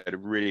Andrew said, I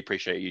really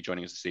appreciate you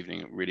joining us this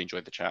evening. Really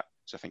enjoyed the chat.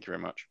 So thank you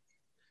very much.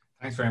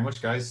 Thanks very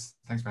much, guys.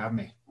 Thanks for having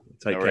me.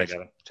 Take care,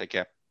 Gavin. Take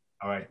care.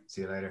 All right.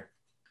 See you later.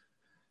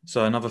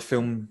 So another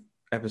film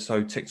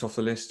episode ticked off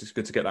the list. It's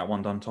good to get that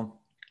one done, Tom.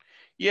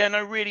 Yeah,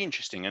 no, really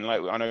interesting. And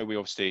like, I know we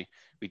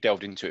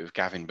delved into it with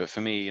Gavin, but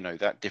for me, you know,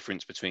 that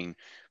difference between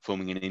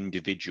filming an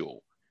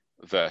individual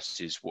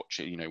versus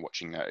watching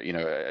that, you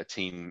know, a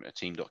team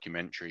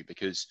documentary,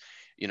 because,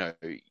 you know,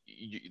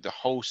 the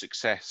whole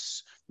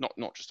success,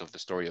 not just of the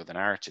story or the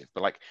narrative,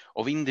 but like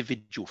of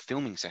individual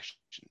filming sessions,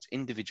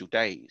 individual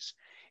days,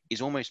 is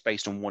almost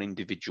based on one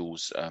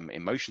individual's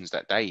emotions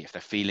that day. If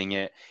they're feeling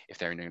it, if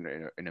they're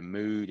in a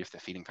mood, if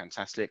they're feeling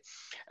fantastic.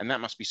 And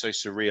that must be so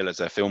surreal as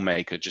a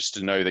filmmaker, just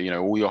to know that, you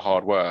know, all your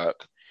hard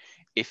work,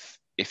 if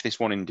this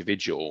one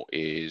individual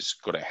is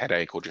got a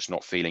headache or just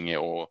not feeling it,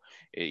 or,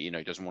 you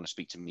know, doesn't want to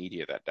speak to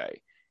media that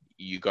day,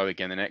 you go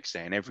again the next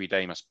day, and every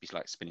day must be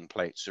like spinning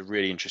plates. A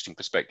really interesting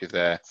perspective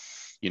there,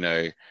 you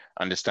know,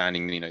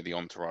 understanding, you know, the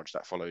entourage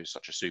that follows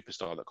such a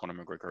superstar that Conor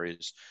McGregor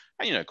is.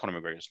 And, you know,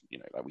 Conor McGregor is, you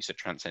know, like we said,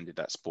 transcended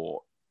that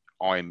sport.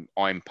 I'm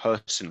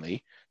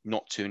personally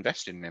not too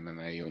invested in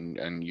MMA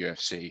and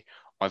UFC.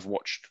 I've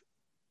watched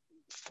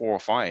 4 or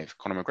 5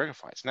 Conor McGregor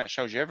fights, and that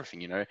shows you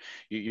everything. You know,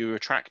 you're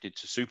attracted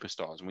to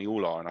superstars, and we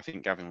all are. And I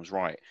think Gavin was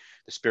right.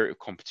 The spirit of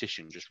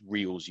competition just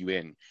reels you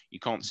in. You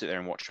can't sit there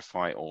and watch a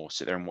fight, or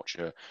sit there and watch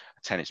a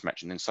tennis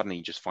match, and then suddenly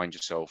you just find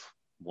yourself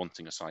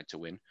wanting a side to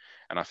win.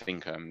 And I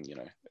think you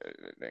know,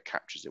 that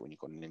captures it when you've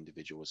got an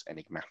individual as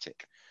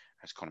enigmatic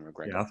as Conor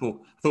McGregor. Yeah, I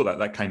thought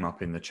that came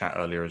up in the chat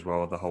earlier as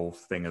well. The whole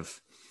thing of,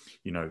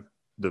 you know,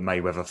 the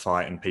Mayweather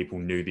fight, and people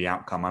knew the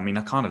outcome. I mean,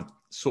 I kind of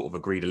sort of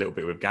agreed a little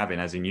bit with Gavin,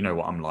 as in, you know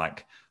what I'm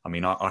like. I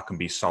mean, I can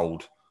be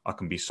sold. I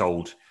can be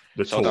sold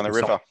the talk. Down the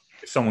river.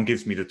 If someone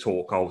gives me the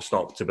talk, I'll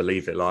start to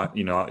believe it. Like,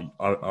 you know,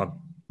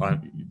 I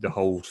the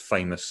whole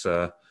famous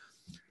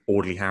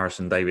Audley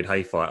Harrison David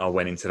Haye fight, I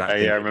went into that.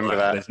 Yeah, I remember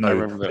that.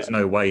 There's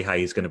no way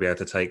Hayes going to be able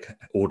to take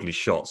Audley's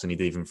shots, and he'd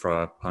even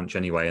throw a punch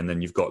anyway. And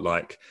then you've got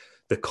like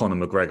the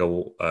Conor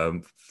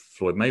McGregor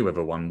Floyd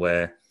Mayweather one,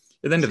 where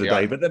at the end of the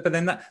day, but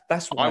then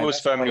that's why I was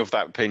firmly of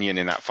that opinion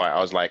in that fight.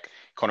 I was like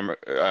Floyd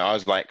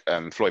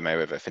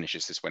Mayweather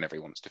finishes this whenever he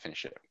wants to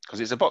finish it, because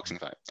it's a boxing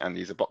fight and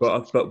he's a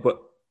boxer.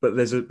 But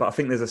I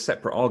think there's a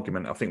separate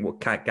argument. I think what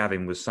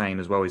Gavin was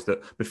saying as well is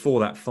that before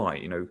that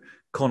fight, you know,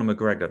 Conor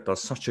McGregor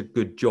does such a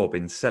good job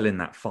in selling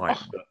that fight.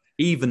 That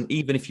even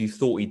if you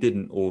thought he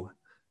didn't, or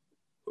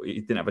he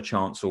didn't have a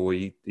chance, or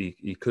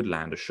he could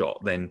land a shot,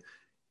 then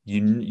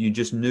you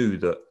just knew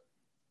that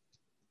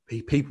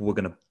people were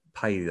going to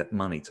pay that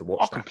money to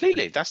watch that.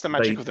 Completely. That's the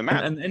magic of the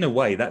man. And in a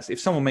way, that's, if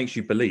someone makes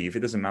you believe,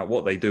 it doesn't matter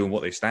what they do and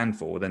what they stand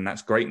for, then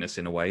that's greatness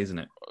in a way, isn't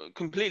it?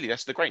 Completely.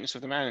 That's the greatness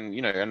of the man. And,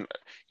 you know, and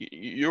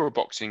you're a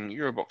boxing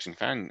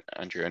fan,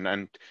 Andrew.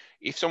 And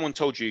if someone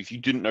told you, if you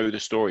didn't know the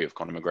story of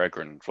Conor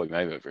McGregor and Floyd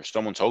Mayweather, if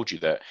someone told you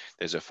that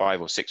there's a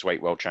 5 or 6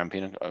 weight world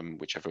champion,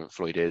 whichever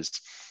Floyd is,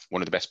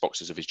 one of the best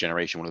boxers of his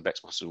generation, one of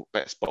the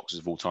best boxers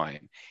of all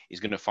time,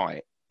 is going to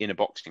fight in a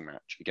boxing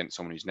match against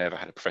someone who's never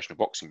had a professional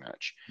boxing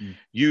match,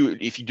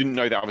 if you didn't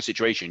know that other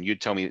situation,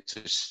 you'd tell me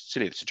it's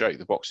silly, it's a joke,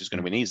 the boxer's going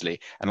to win easily.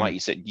 And like you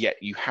said, yet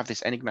you have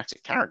this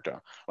enigmatic character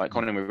like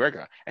Conor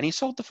McGregor, and he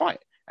sold the fight,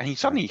 and he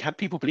suddenly had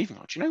people believing,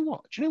 oh, do you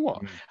know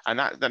what?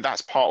 And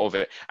that's part of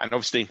it. And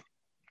obviously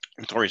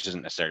Notorious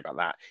isn't necessarily about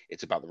that,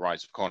 it's about the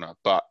rise of Conor.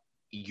 But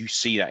you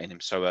see that in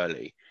him so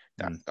early,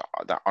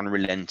 that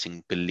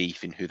unrelenting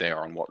belief in who they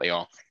are and what they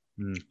are.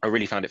 I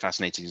really found it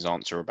fascinating, his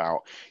answer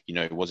about,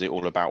 was it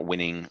all about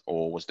winning,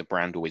 or was the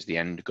brand always the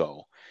end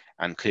goal?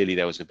 And clearly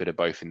there was a bit of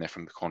both in there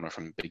from Conor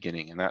from the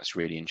beginning. And that's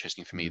really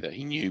interesting for me, that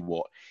he knew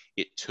what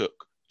it took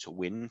to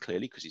win,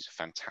 clearly, because he's a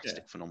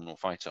fantastic, phenomenal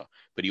fighter,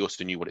 but he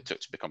also knew what it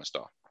took to become a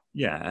star.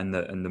 Yeah,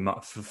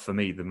 for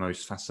me, the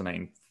most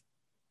fascinating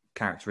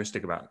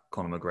characteristic about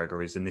Conor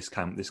McGregor is, and this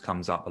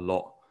comes up a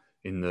lot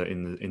in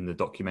the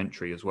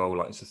documentary as well,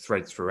 like it's a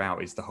thread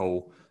throughout, is the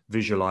whole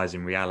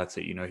visualizing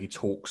reality. He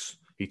talks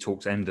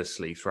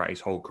endlessly throughout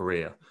his whole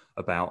career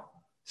about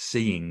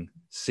seeing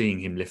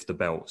him lift the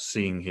belt,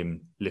 seeing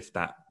him lift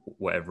that,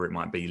 whatever it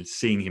might be,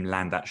 seeing him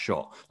land that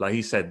shot. Like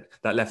he said,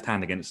 that left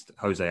hand against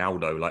Jose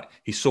Aldo, like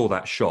he saw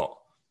that shot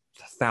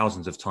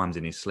thousands of times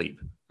in his sleep.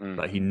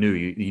 Like he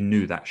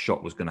knew that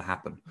shot was going to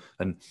happen,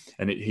 and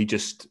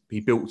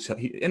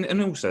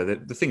also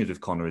the thing is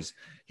with Conor is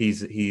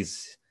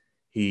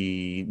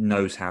he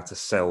knows how to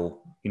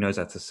sell. He knows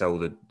how to sell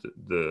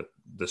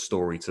the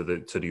story to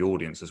the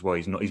audience as well.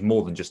 He's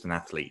more than just an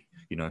athlete,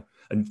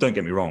 And don't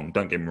get me wrong,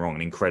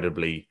 an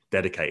incredibly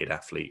dedicated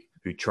athlete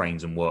who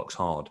trains and works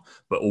hard,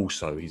 but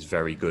also he's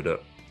very good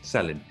at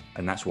selling,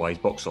 and that's why he's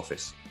box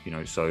office.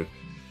 So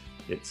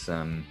it's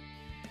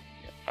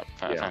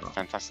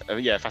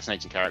fantastic.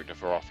 Fascinating character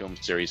for our film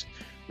series.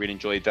 Really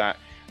enjoyed that.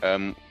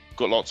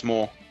 Got lots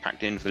more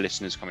packed in for the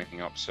listeners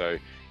coming up. So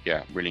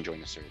yeah, really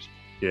enjoying the series.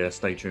 Yeah,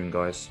 stay tuned,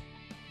 guys.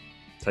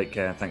 Take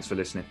care. Thanks for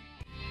listening.